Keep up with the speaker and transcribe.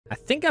I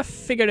think I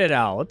figured it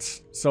out.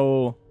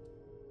 So,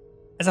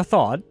 as I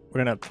thought,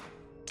 we're gonna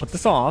put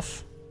this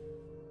off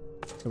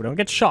so we don't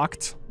get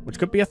shocked, which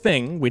could be a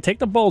thing. We take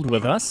the bolt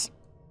with us,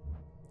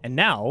 and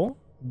now,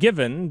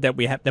 given that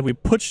we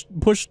push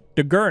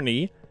the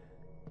gurney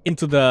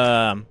into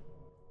the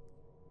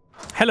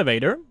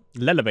elevator,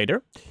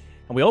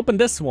 and we open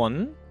this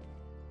one,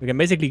 we can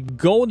basically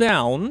go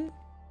down,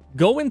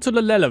 go into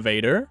the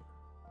elevator,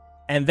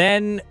 and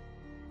then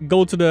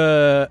go into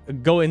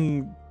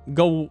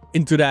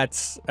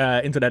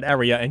that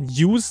area and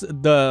use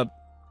the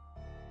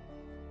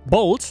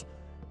bolt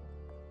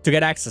to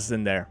get access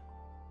in there.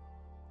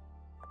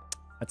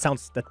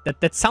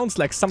 That sounds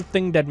like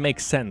something that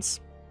makes sense.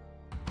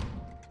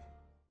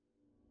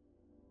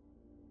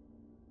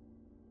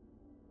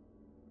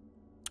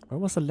 Where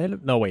was the elevator?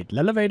 No, wait. The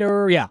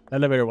elevator? Yeah, the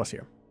elevator was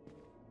here.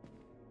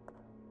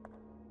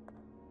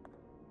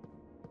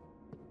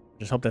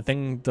 Just hope that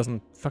thing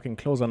doesn't fucking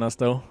close on us,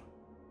 though.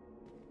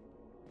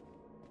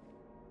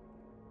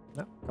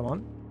 No, come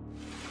on.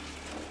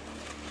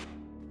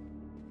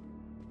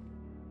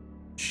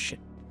 Shit.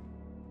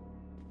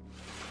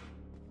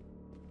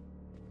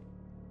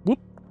 Whoop.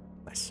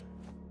 Nice.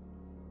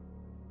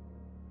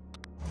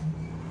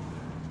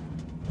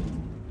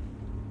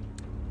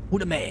 Who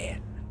the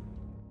man?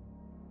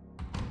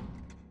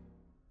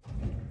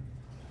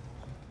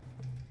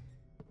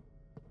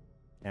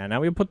 Yeah,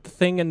 now we put the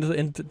thing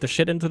into the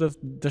shit into the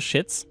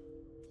shits.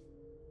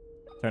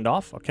 Turned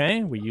off.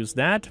 Okay, we use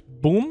that.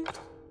 Boom.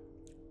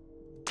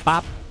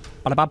 Bop.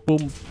 Bada bop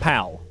boom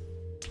pow.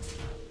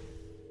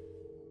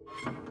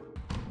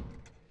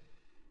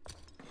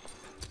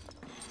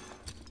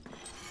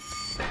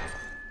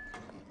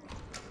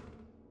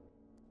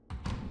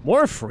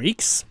 More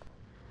freaks.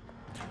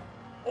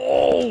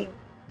 Oh.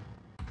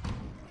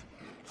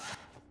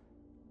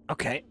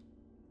 Okay.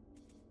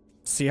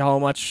 See how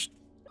much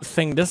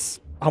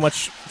how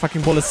much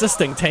fucking bullet this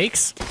thing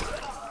takes.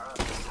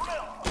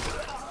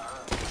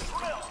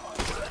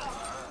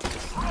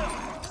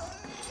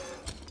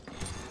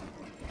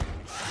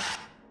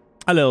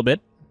 A little bit.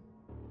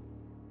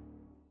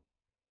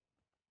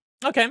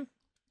 Okay.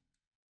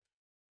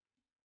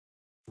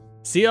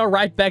 See you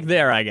right back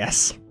there, I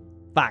guess.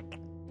 Fuck.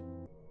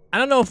 I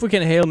don't know if we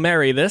can Hail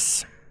Mary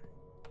this.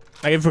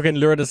 Like if we can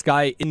lure this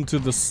guy into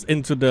the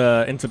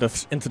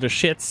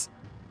shits.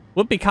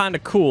 Would be kind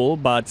of cool,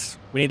 but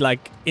we need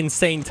like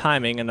insane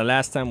timing, and the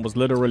last time was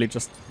literally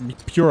just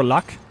pure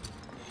luck.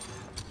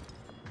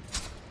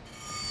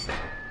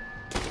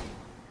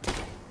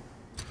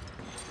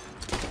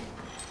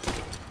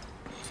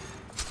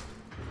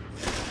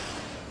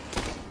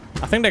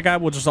 I think that guy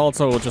will just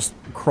also just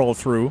crawl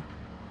through.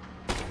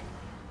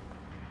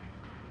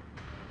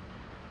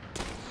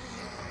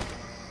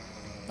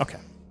 Okay.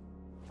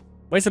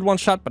 Wasted one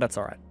shot, but that's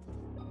alright.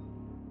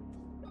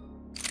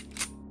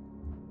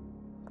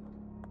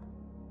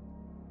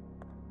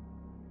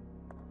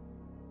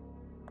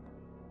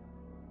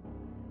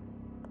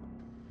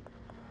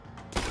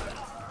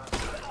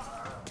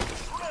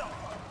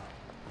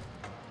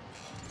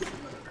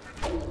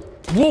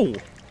 Whoa!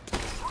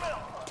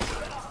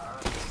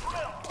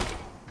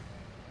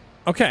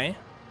 Okay.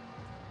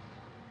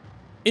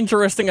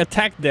 Interesting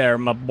attack there,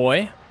 my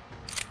boy.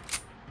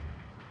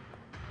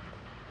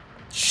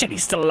 Shit,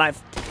 he's still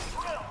alive.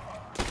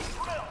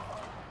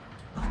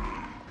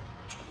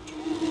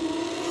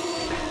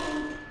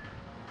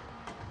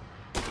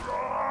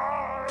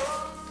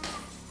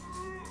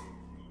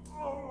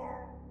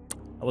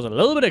 That was a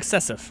little bit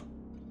excessive.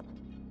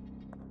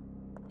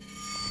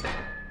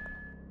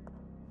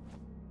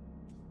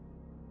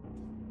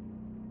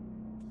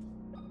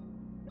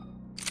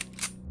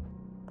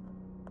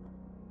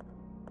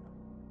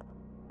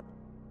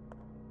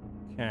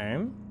 Okay,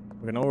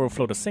 we're gonna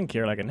overflow the sink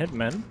here like in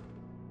Hitman.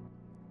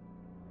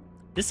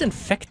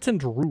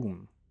 Disinfectant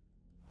room.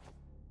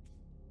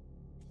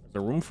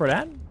 There's a room for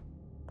that?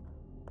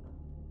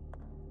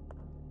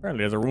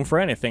 Apparently there's a room for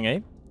anything, eh?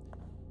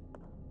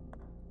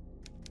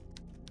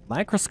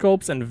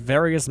 Microscopes and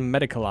various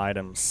medical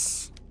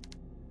items.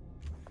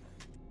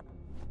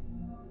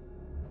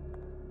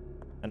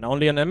 And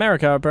only in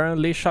America,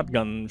 apparently,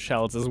 shotgun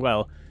shells as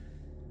well.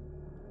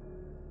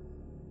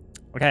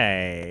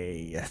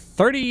 Okay,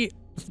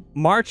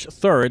 March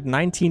 3rd,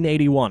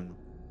 1981.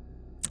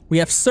 We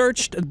have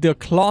searched the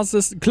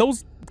closest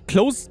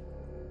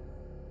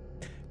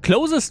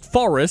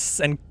forests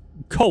and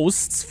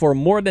coasts for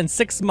more than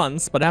 6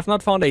 months, but have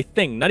not found a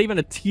thing, not even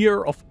a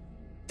tear of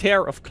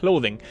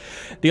clothing.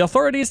 The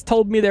authorities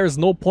told me there is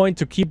no point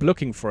to keep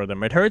looking for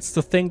them. It hurts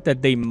to think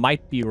that they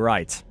might be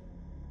right.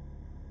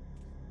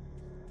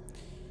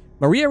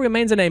 Maria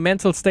remains in a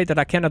mental state that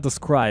I cannot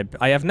describe.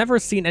 I have never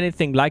seen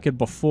anything like it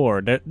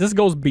before. This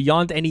goes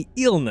beyond any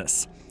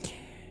illness.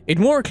 It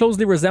more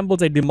closely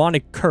resembles a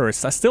demonic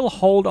curse. I still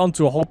hold on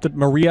to hope that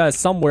Maria is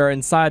somewhere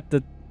inside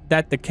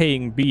that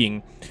decaying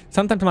being.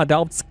 Sometimes my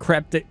doubts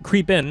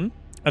creep in,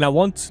 and I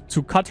want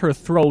to cut her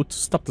throat to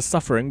stop the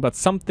suffering, but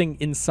something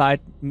inside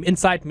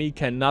me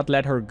cannot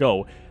let her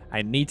go.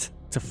 I need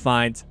to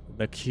find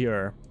the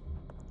cure.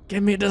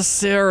 Give me the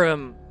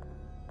serum.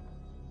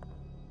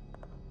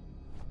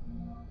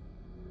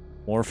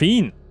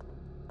 Morphine.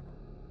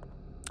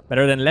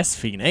 Better than less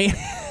fiend, eh?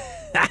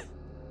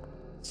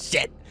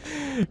 Shit.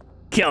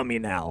 Kill me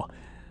now.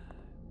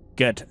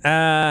 Good.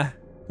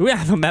 Do we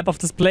have a map of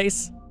this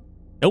place?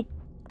 Nope.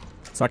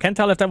 So I can't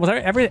tell if that was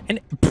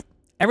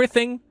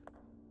everything.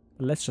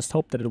 Let's just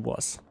hope that it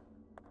was.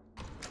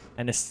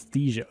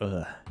 Anesthesia.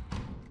 Ugh.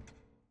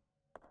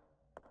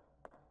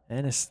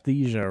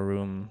 Anesthesia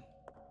room.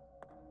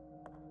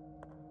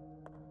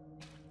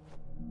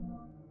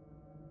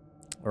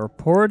 A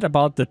report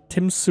about the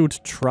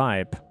Timsuit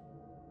tribe.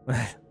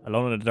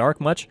 Alone in the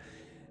dark much?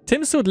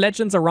 Timsuit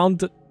legends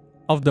around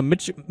of the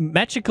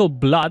magical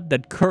blood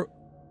that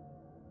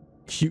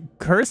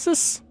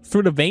curses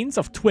through the veins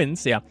of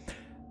twins,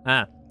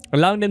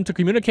 allowing them to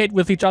communicate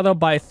with each other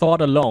by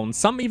thought alone.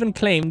 Some even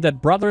claim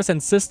that brothers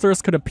and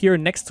sisters could appear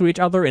next to each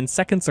other in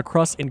seconds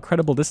across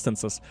incredible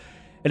distances.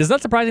 It is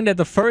not surprising that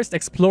the first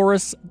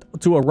explorers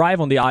to arrive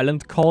on the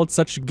island called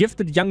such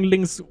gifted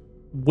younglings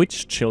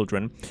witch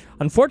children.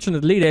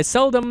 Unfortunately, they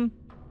seldom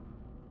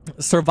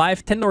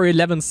survive 10 or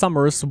 11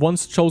 summers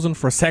once chosen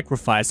for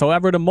sacrifice.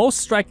 However, the most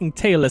striking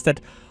tale is that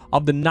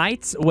of the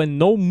nights when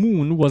no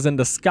moon was in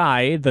the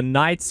sky, the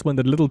nights when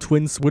the little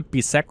twins would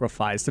be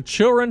sacrificed. The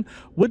children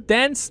would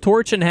dance,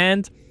 torch in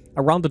hand,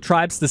 around the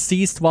tribes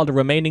deceased while the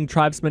remaining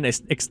tribesmen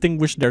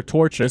extinguished their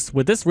torches.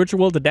 With this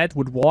ritual, the dead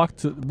would walk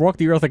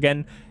the earth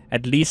again,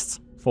 at least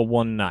for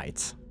one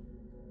night.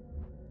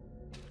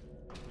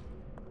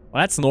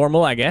 Well, that's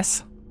normal, I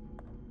guess.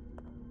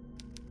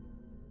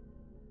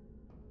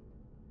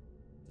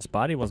 This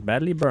body was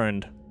badly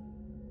burned.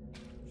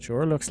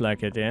 Sure looks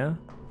like it, yeah?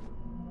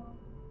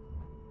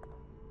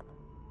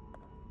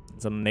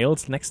 Some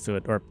nails next to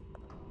it, or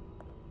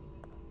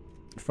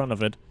in front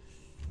of it.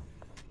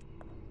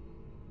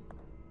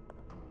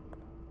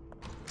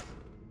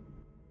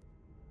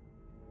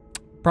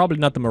 Probably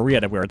not the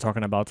Maria that we were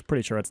talking about.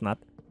 Pretty sure it's not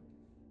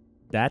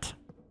that.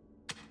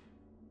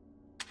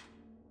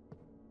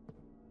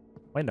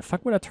 Why in the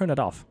fuck would I turn it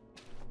off?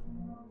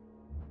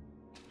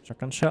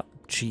 Shotgun shot.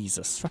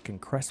 Jesus fucking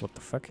Christ, what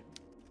the fuck?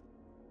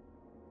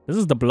 This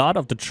is the blood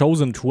of the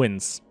chosen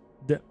twins.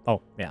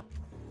 Oh, yeah.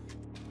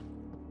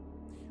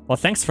 Well,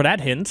 thanks for that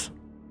hint.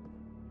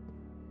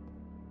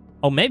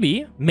 Oh,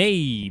 maybe.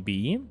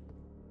 Maybe.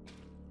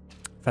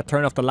 If I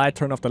turn off the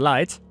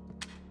light,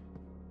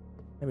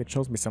 Maybe it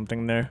shows me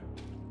something there.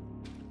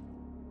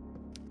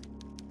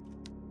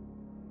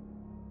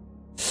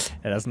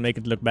 It doesn't make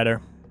it look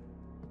better.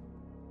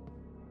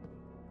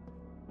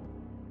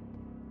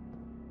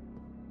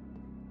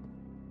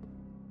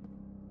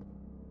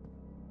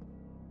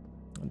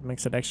 It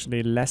makes it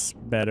actually less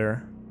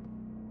better.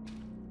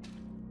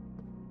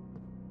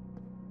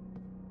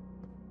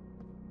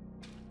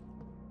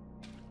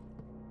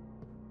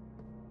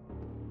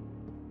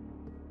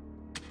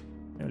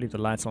 I'll leave the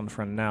lights on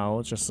for now.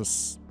 It's just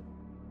this.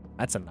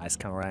 That's a nice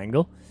camera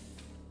angle.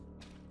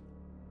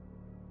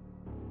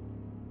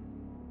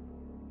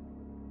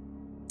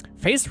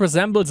 Face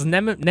resembles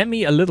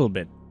Nemi a little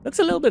bit. Looks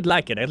a little bit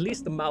like it, at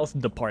least the mouth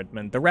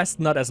department. The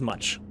rest not as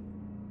much.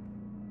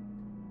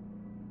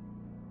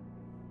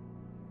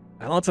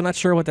 I'm also not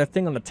sure what that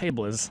thing on the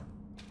table is.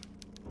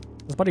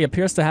 This body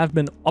appears to have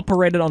been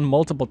operated on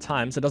multiple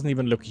times. It doesn't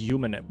even look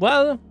human.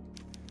 Well,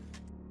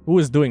 who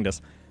is doing this?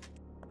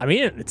 I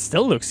mean, it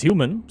still looks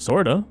human,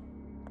 sorta.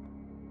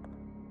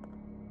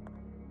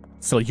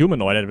 Still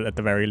humanoid at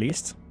the very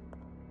least.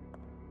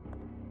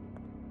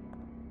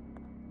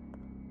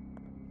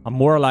 I'm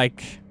more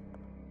like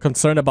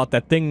concerned about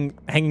that thing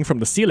hanging from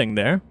the ceiling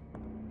there.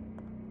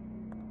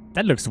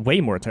 That looks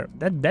way more terrible.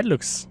 That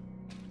looks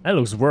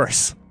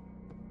worse.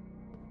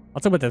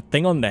 Also with the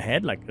thing on the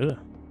head, like, ugh.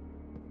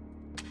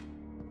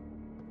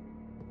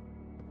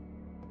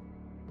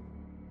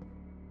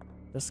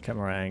 This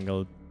camera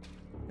angle,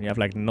 you have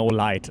like no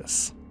light,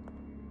 is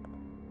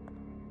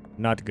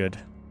not good.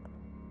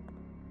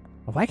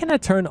 Why can I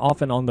turn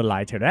off and on the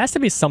light here? There has to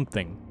be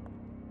something.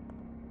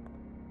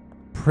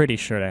 Pretty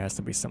sure there has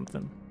to be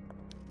something.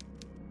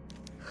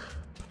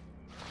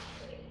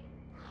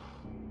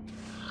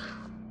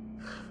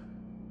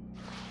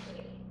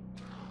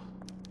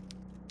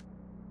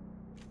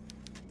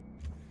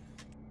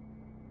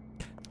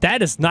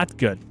 That is not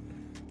good.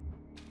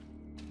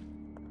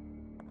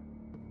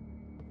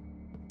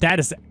 That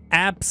is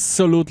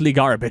absolutely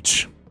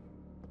garbage.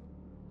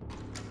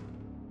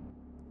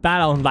 I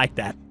don't like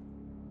that.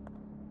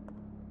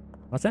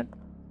 What's that?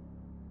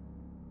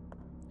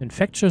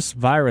 Infectious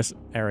virus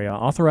area.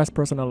 Authorized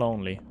personnel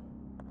only.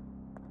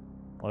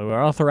 Well,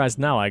 we're authorized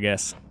now, I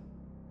guess.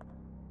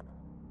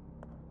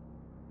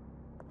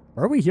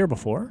 Were we here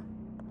before?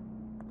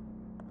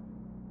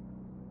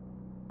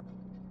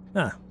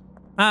 Ah.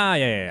 Ah,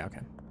 yeah, okay.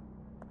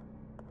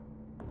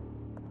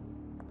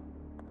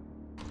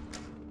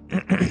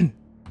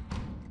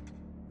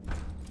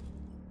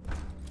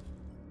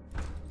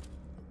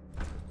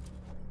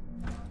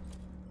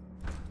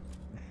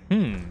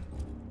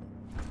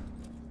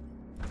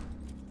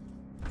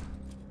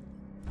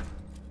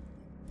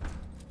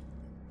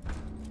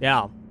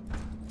 Yeah.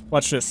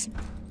 Watch this.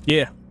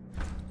 Yeah.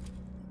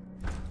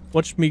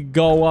 Watch me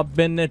go up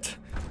in it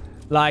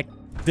like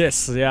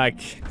this. Yeah,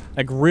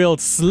 like real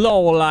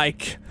slow,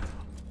 like...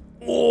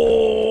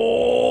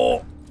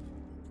 Oh!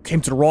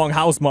 Came to the wrong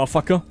house,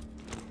 motherfucker.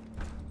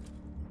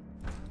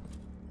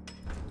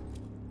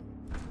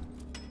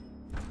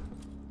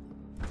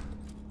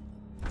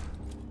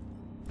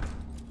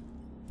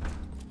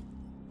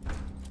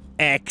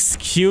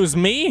 Excuse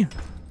me?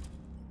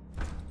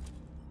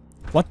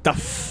 What the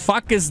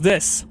fuck is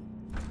this?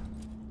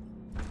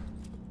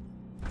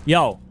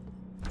 Yo.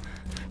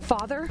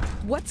 Father,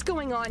 what's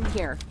going on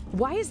here?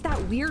 Why is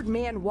that weird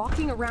man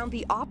walking around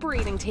the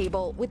operating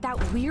table with that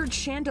weird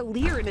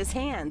chandelier in his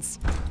hands?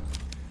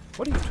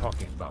 What are you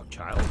talking about,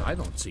 child? I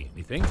don't see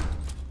anything.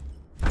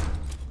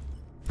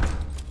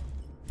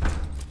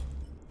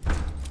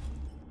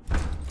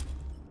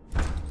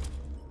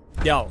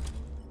 Yo.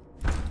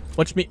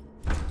 Watch me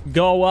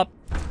go up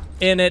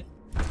in it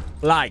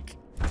like.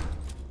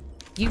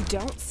 You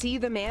don't see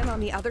the man on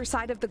the other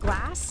side of the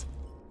glass?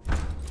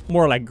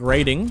 More like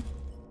grating.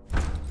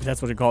 If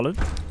that's what you call it.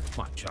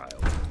 My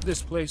child,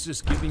 this place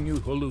is giving you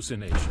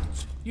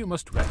hallucinations. You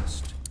must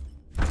rest.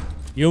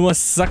 You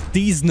must suck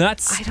these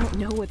nuts. I don't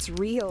know what's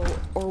real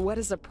or what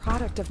is a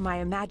product of my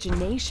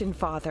imagination,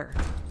 Father.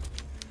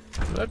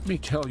 Let me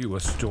tell you a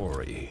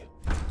story.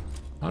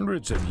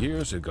 Hundreds of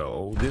years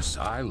ago, this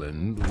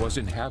island was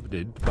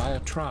inhabited by a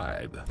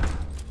tribe.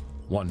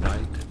 One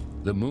night,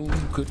 the moon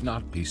could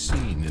not be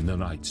seen in the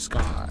night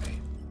sky,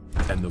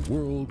 and the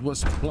world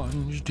was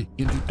plunged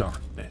into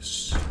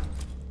darkness.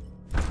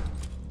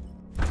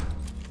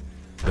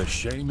 The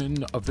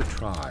shaman of the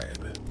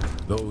tribe,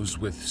 those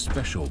with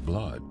special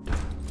blood,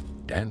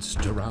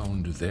 danced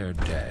around their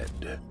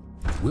dead,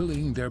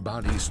 willing their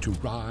bodies to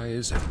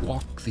rise and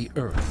walk the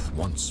earth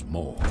once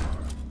more.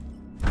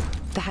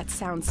 That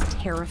sounds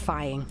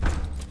terrifying.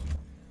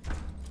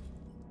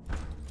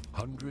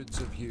 Hundreds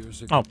of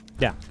years ago. Oh,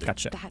 yeah,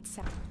 gotcha. That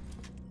sounds...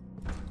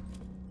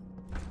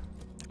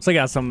 So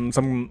yeah,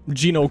 some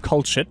Geno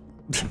cult shit.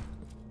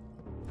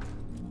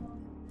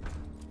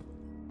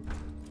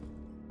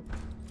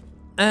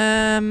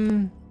 A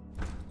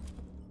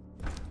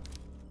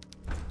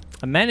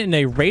man in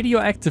a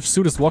radioactive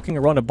suit is walking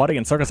around a body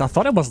in circles. I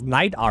thought it was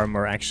knight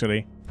armor,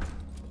 actually.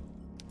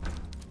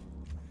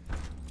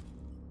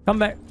 Come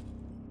back.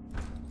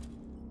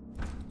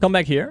 Come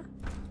back here.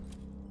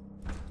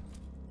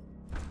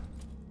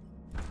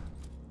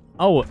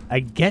 Oh, I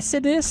guess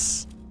it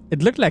is?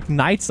 It looked like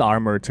knight's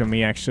armor to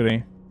me,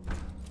 actually.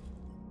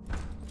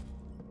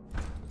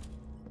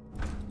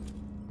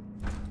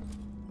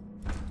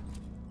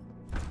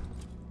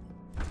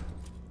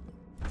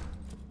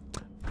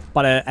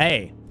 But,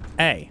 hey,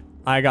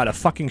 I got a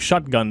fucking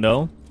shotgun,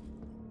 though.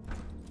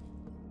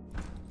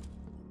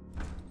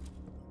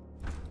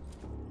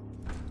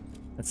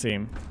 Let's see.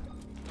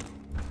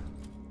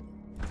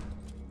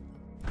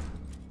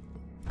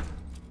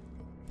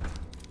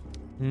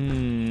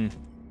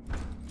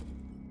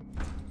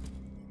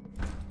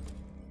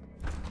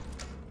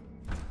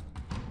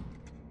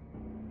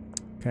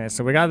 Okay,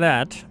 so we got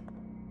that.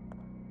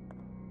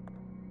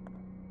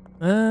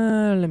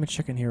 Let me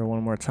check in here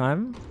one more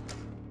time.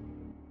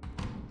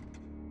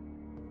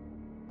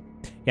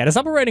 Yeah, this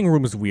operating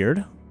room is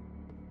weird.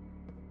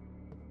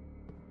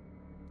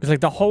 It's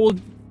like the whole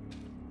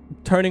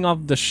turning off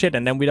the shit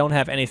and then we don't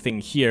have anything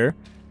here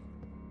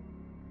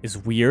is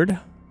weird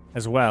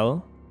as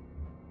well.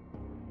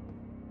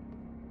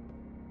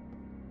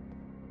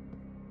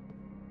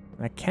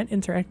 I can't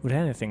interact with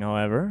anything,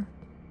 however.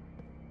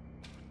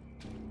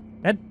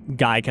 That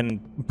guy can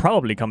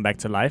probably come back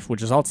to life,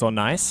 which is also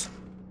nice.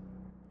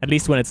 At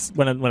least when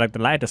like the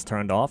light is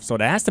turned off, so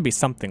there has to be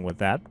something with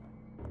that.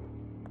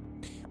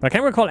 But I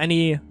can't recall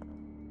anything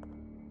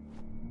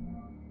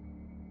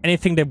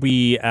that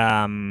we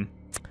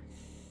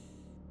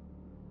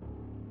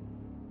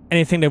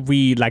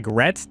like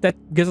read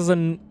that gives us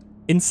an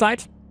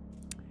insight.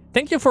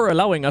 Thank you for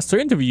allowing us to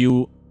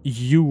interview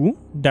you,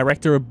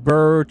 Director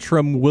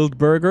Bertram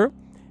Wildberger.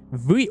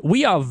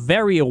 We are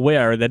very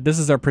aware that this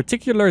is a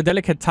particular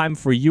delicate time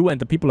for you and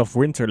the people of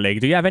Winter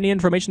Lake. Do you have any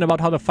information about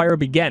how the fire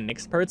began?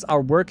 Experts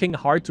are working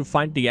hard to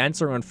find the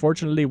answer.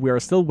 Unfortunately, we are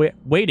still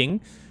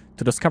waiting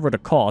to discover the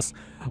cause.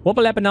 What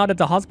will happen now that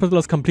the hospital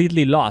is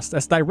completely lost?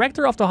 As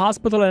director of the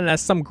hospital and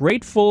as some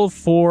grateful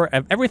for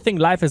everything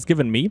life has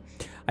given me,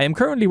 I am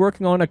currently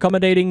working on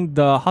accommodating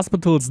the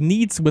hospital's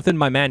needs within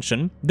my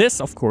mansion. This,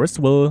 of course,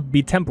 will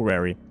be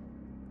temporary.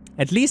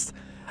 At least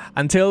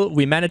until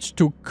we manage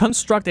to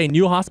construct a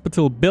new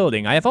hospital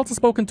building. I have also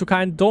spoken to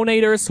kind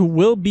donators who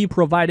will be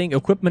providing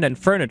equipment and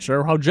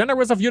furniture. How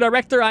generous of you,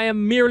 Director. I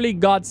am merely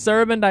God's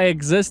servant. I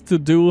exist to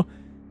do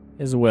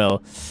his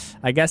will.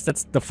 I guess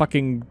that's the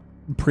fucking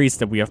priest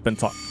that we have been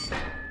talking...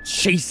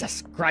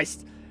 Jesus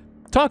Christ.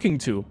 Talking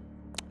to.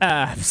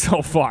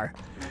 So far.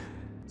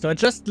 So I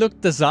just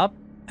looked this up.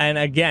 And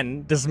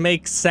again, this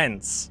makes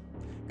sense.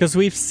 Because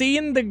we've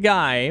seen the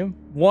guy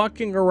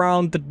walking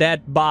around the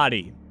dead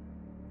body.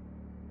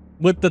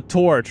 With the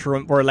torch,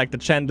 or like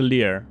the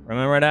chandelier.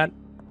 Remember that?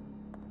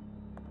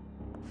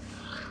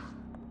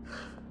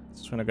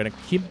 So I'm gonna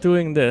keep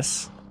doing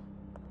this.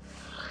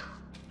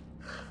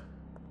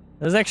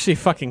 That's actually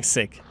fucking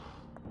sick.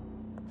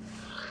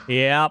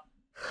 Yep.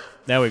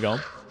 There we go.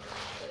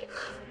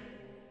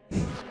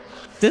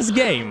 This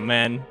game,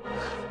 man.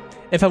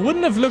 If I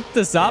wouldn't have looked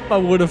this up, I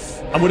would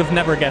have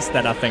never guessed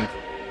that, I think.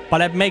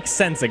 But it makes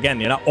sense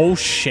again, you know? Oh,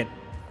 shit.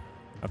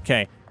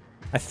 Okay.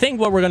 I think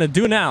what we're gonna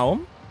do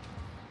now...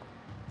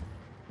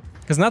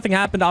 Because nothing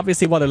happened,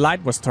 obviously, while the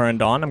light was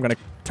turned on. I'm gonna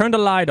turn the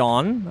light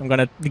on. I'm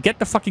gonna get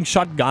the fucking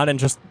shotgun and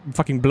just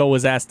fucking blow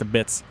his ass to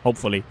bits,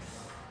 hopefully.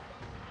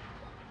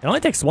 It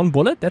only takes one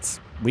bullet? That's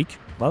weak.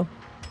 Well,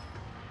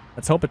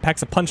 let's hope it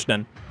packs a punch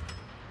then.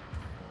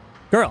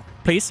 Girl,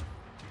 please.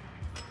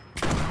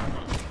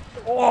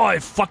 Oh,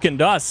 it fucking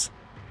does.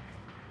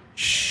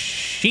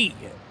 Shit.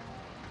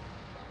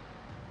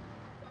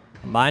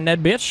 Combine that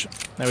bitch.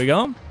 There we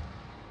go.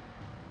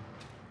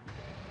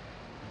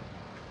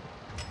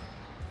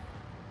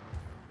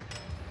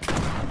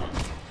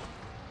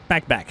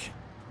 Back.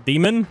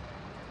 Demon.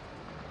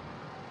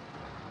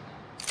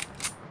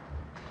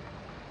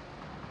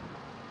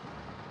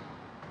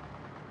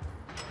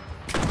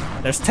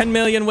 There's 10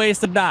 million ways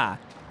to die.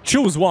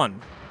 Choose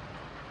one.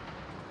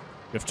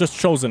 You've just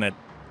chosen it.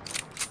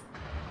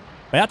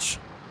 Bitch.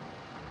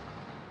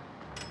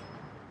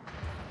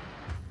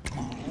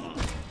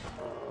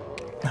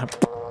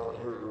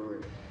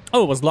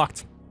 Oh, it was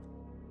locked.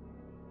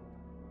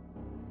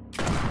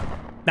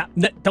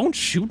 Nah, don't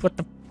shoot. What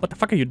the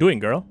fuck are you doing,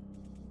 girl?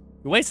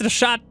 You wasted a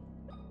shot.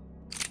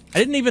 I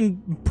didn't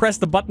even press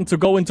the button to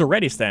go into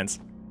ready stance.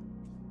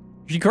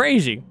 She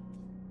crazy.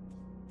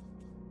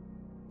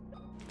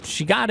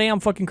 She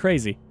goddamn fucking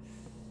crazy.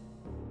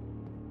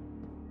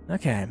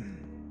 Okay.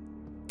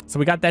 So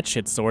we got that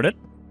shit sorted.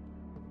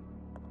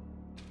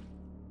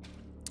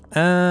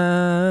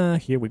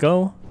 Here we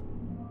go.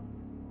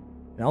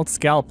 An old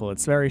scalpel.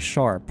 It's very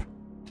sharp.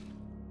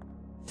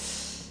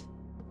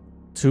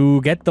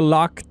 To get the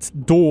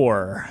locked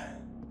door.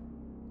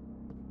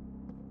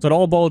 So it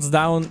all boils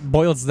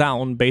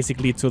down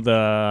basically to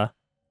the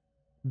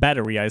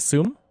battery, I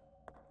assume.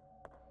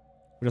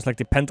 Just like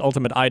the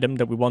penultimate item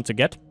that we want to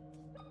get.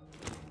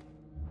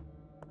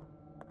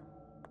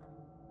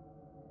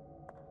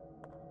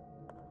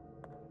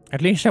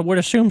 At least I would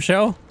assume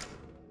so.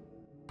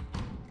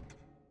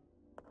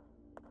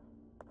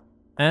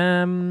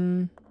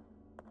 There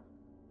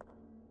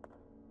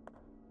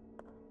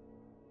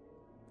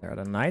are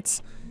the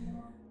knights.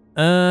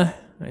 I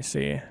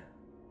see.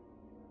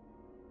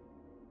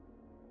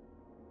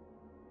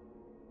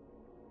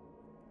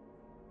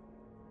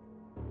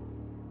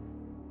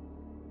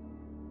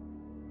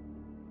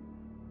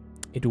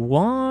 It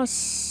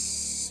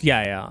was...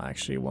 Yeah,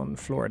 actually one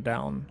floor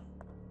down.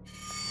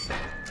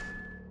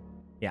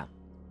 Yeah.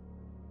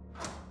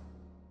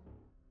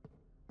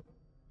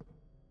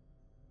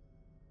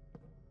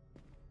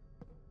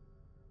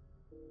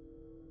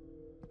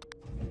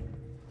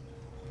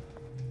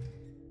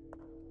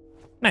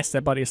 Nice,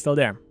 that body is still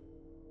there.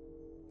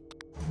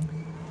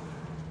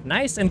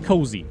 Nice and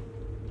cozy.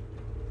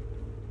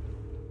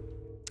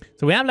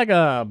 So we have like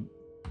a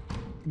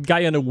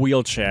guy in a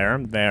wheelchair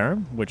there,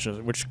 which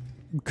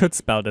could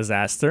spell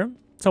disaster.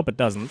 Let's hope it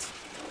doesn't.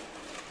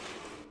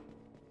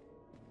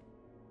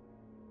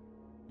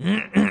 I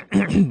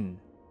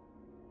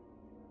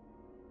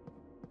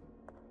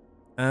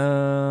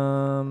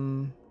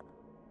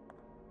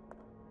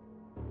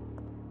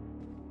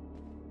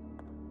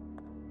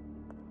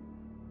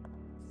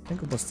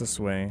think it was this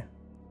way.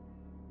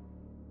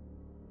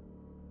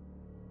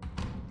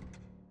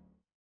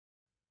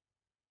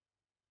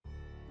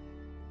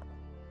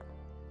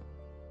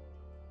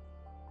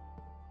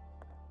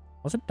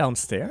 Was it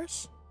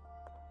downstairs?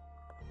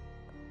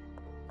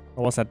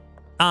 Or was that...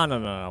 Ah,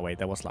 no, wait,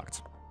 that was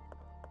locked.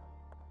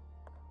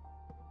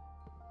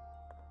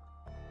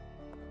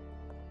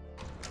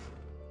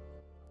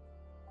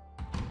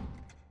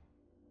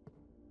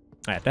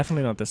 Yeah,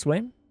 definitely not this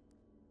way.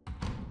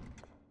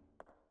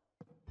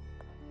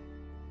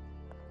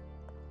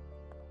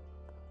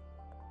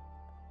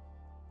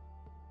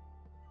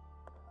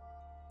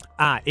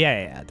 Ah,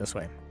 yeah, this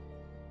way.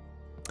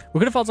 We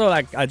could have also,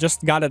 like, I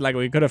just got it, like,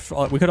 we could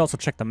also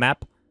check the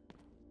map.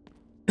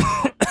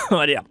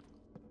 But yeah.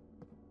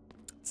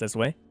 It's this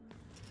way.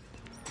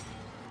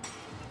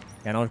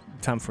 Yeah, no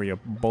time for your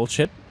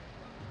bullshit.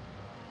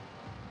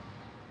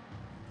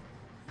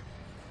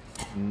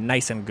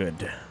 Nice and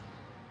good.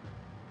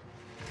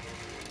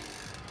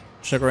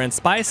 Sugar and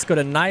spice, good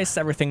and nice,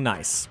 everything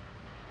nice.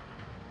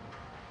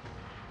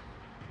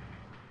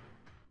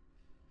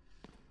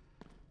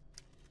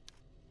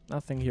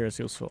 Nothing here is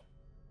useful.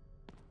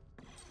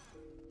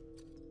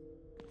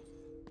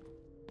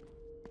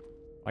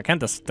 I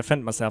can't just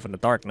defend myself in the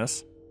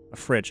darkness. A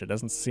fridge, it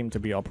doesn't seem to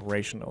be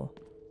operational.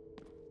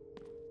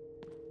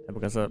 Yeah,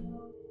 because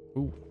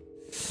ooh.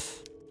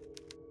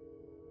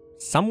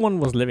 Someone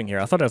was living here.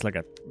 I thought there was like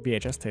a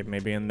VHS tape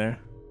maybe in there.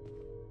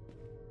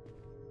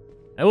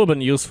 That would have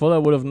been useful. I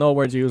would have known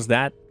where to use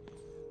that.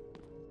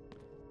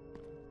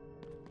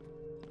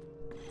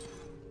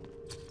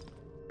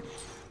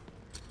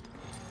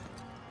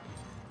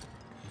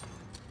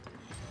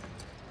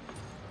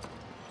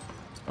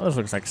 Oh, this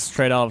looks like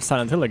straight out of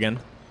Silent Hill again.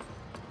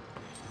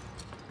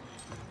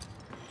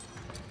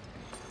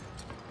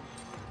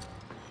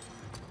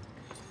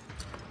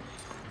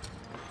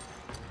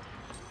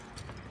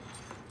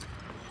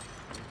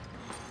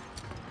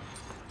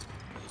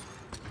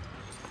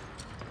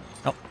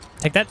 Oh,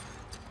 take that.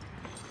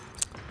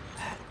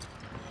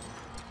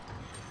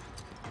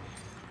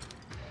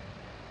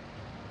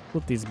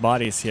 Put these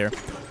bodies here.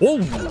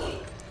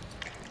 Oh!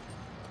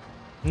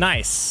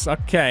 Nice.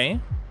 Okay.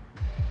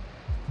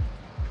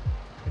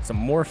 Get some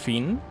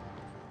morphine.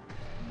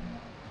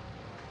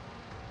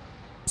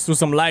 Let's do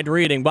some light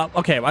reading. But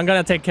okay, I'm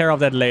gonna take care of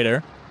that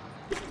later.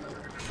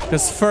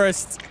 Because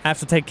first, I have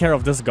to take care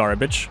of this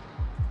garbage.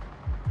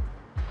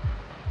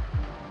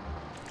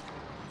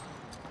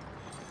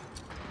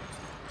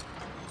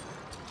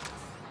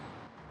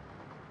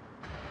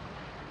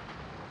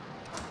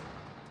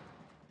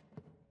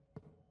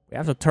 We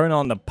have to turn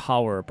on the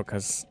power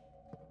because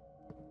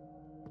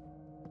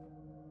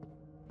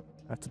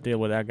I have to deal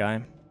with that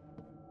guy.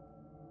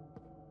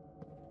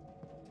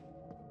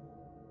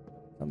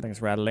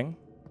 Something's rattling.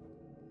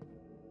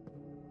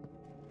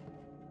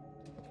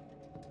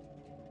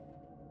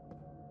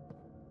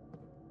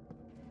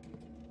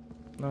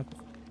 No.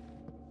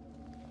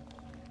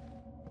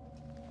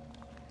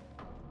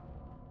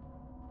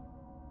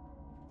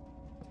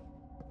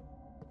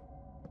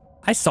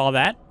 I saw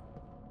that.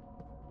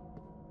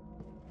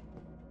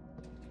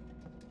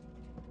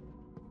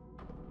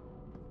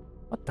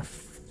 What the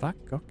fuck?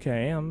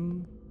 Okay,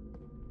 I'm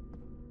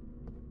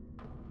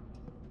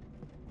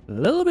a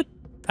little bit.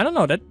 I don't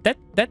know.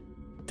 That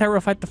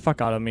terrified the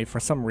fuck out of me for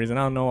some reason.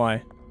 I don't know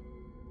why.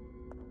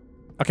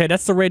 Okay,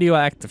 that's the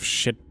radioactive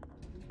shit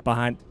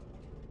behind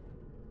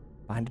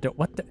the door.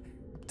 What the?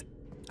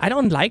 I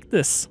don't like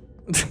this.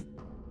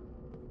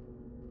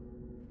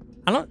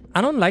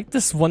 I don't like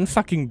this one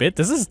fucking bit.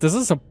 This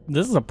is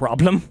a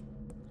problem.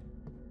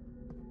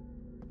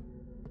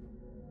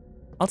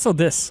 Also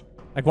this.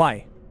 Like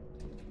why?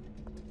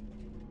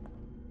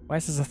 Why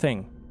is this a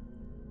thing?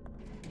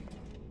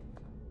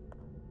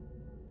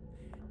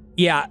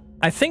 Yeah,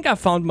 I think I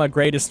found my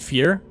greatest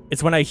fear.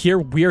 It's when I hear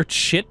weird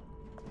shit.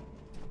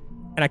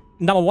 And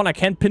number one, I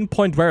can't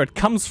pinpoint where it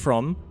comes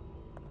from.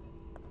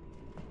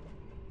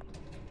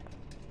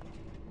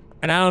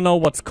 And I don't know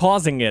what's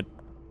causing it.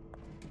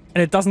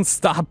 And it doesn't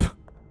stop.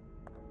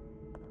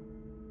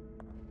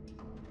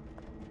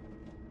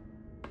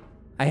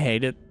 I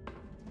hate it.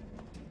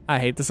 I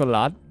hate this a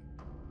lot.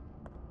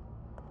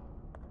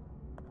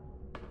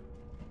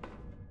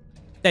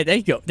 There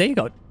you go. There you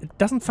go. It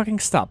doesn't fucking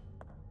stop.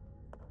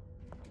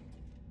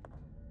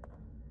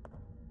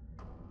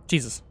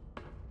 Jesus.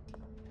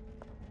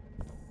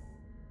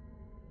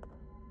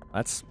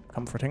 That's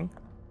comforting. To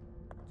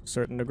a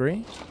certain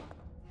degree.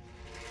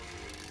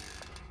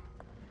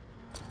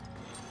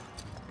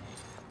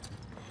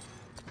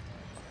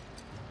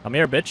 Come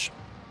here, bitch.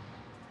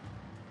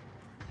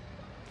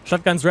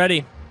 Shotgun's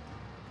ready.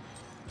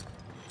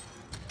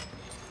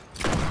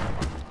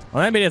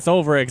 Well, maybe it's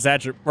we're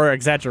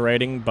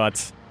exaggerating,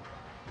 but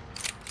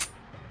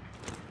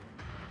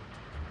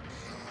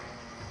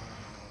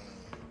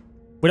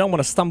we don't want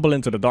to stumble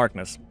into the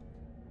darkness.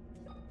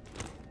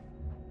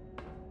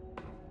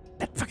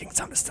 That fucking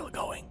sound is still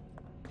going.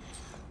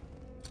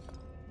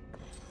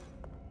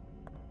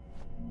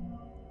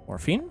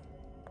 Morphine?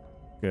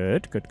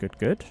 Good, good, good,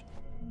 good.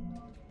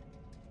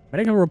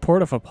 Medical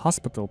report of a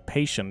hospital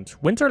patient.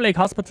 Winter Lake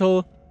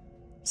Hospital,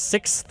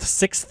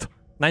 6th,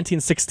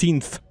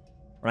 1916.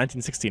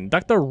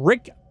 Dr.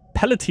 Rick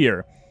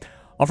Pelletier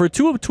of her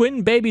two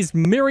twin babies,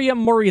 Miriam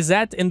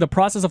Morizette, in the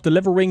process of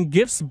delivering,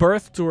 gives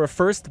birth to her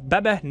first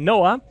baby,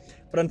 Noah.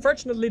 But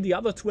unfortunately, the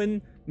other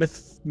twin,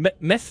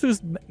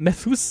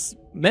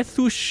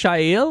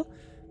 Methushael,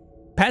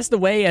 passed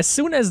away as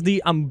soon as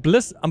the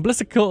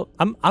umbilical,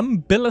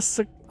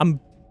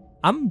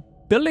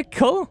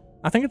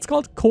 I think it's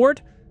called,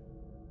 cord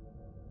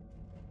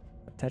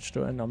attached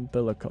to an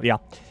umbilical, yeah,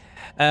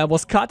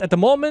 was cut. At the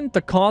moment,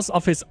 the cause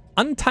of his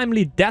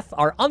untimely death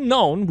are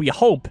unknown. We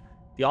hope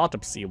the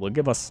autopsy will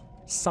give us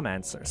some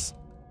answers.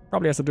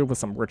 Probably has to do with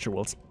some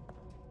rituals.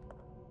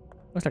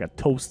 Looks like a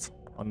toast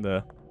on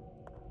the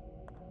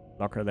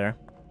locker there.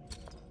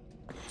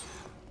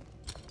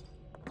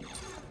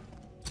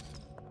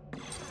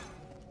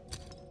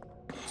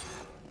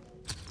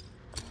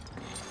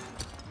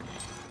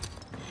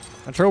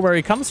 Not sure where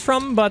he comes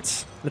from,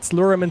 but let's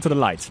lure him into the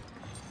light.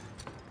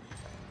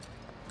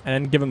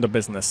 And then give him the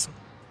business.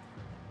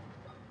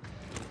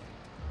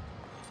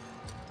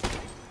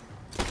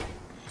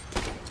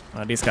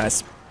 These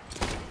guys.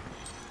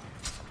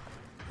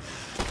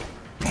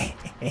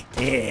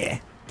 The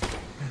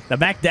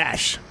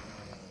backdash.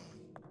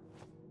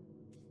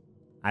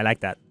 I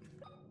like that.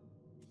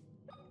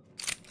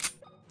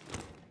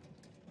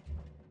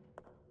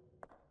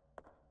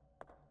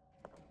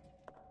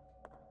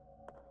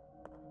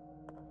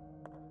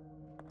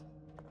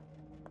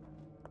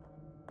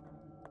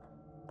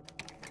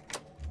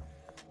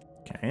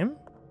 Okay.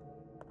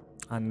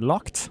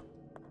 Unlocked.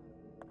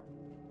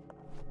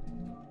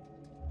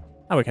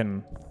 Now we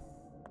can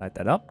light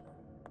that up.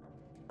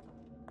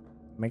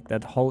 Make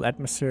that whole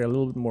atmosphere a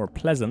little bit more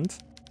pleasant.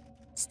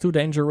 It's too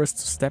dangerous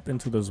to step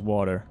into this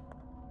water.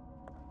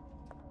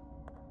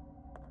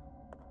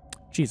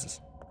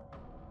 Jesus.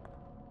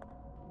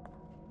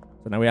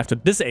 So now we have to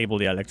disable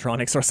the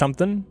electronics or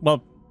something.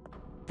 Well,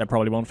 that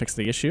probably won't fix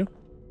the issue.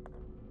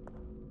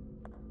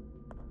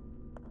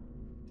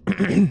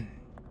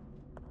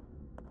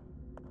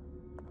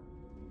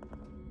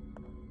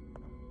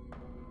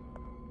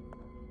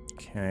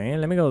 Okay,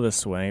 let me go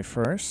this way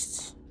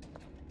first.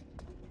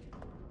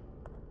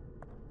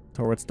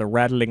 Towards the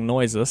rattling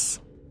noises.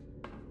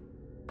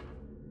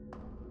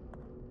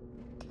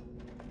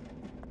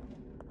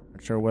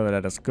 Not sure whether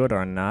that is good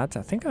or not.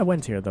 I think I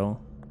went here though.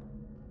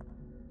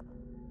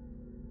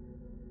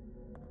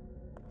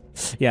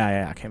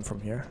 Yeah, I came from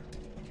here.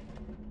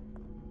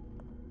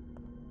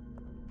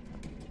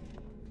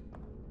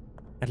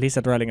 At least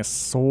that rattling is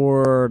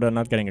sorta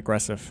not getting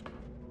aggressive.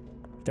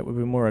 If that would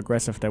be more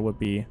aggressive, that would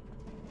be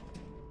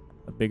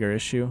a bigger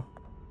issue.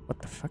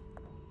 What the fuck?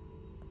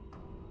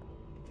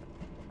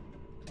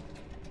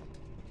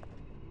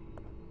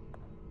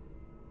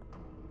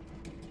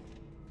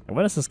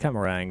 What is this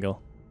camera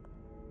angle?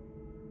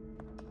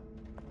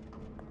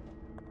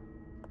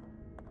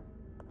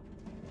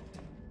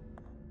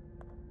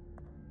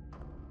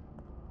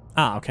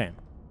 Ah, okay.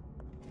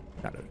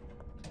 Got it.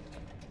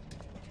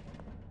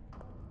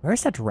 Where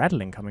is that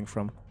rattling coming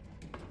from?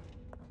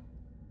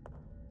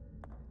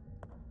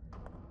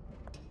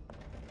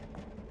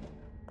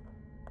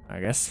 I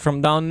guess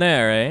from down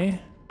there, eh?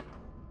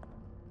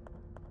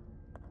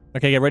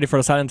 Okay, get ready for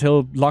the Silent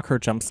Hill locker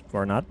jumps,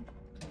 or not.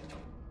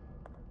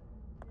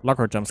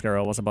 Locker jump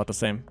scare was about the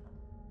same.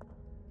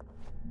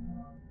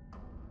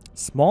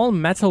 Small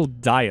metal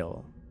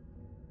dial.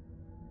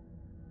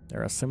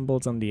 There are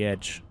symbols on the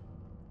edge.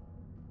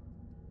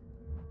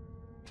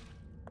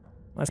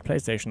 Nice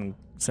PlayStation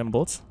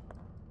symbols.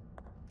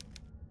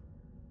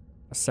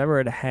 A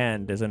severed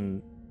hand is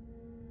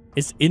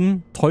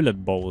in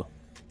toilet bowl.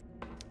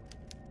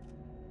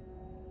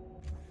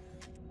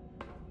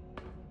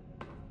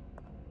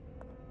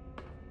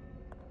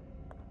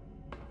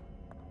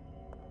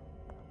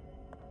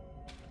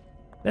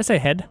 Let's say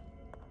head.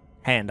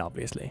 Hand,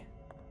 obviously.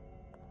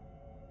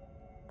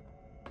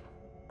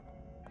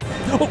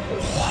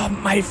 Oh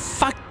my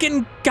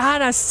fucking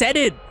god, I said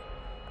it!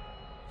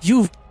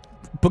 You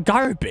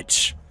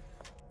garbage.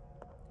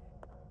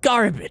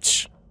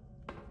 Garbage.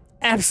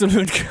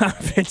 Absolute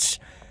garbage.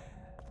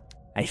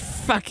 I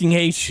fucking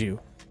hate you.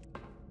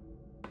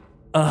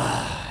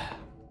 Ugh.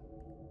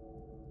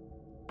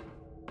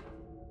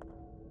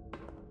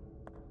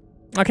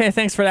 Okay,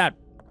 thanks for that.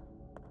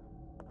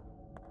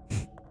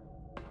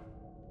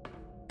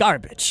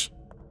 Garbage.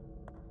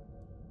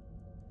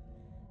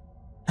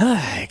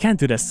 I can't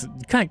do this.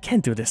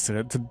 Can't do this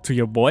to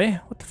your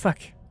boy. What the fuck?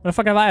 What the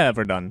fuck have I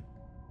ever done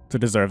to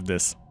deserve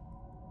this?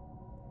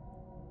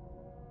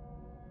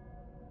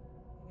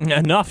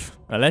 Enough,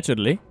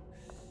 allegedly.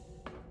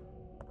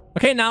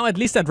 Okay, now at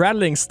least that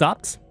rattling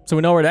stopped, so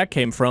we know where that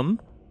came from.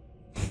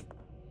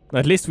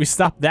 At least we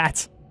stopped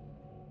that.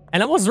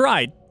 And I was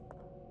right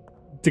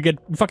to get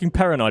fucking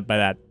paranoid by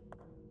that.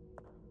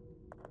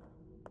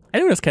 I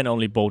think this can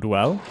only bode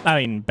well.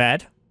 I mean,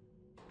 bad.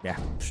 Yeah,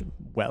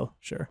 well,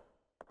 sure.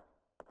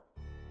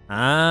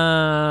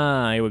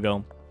 Ah, here we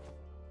go.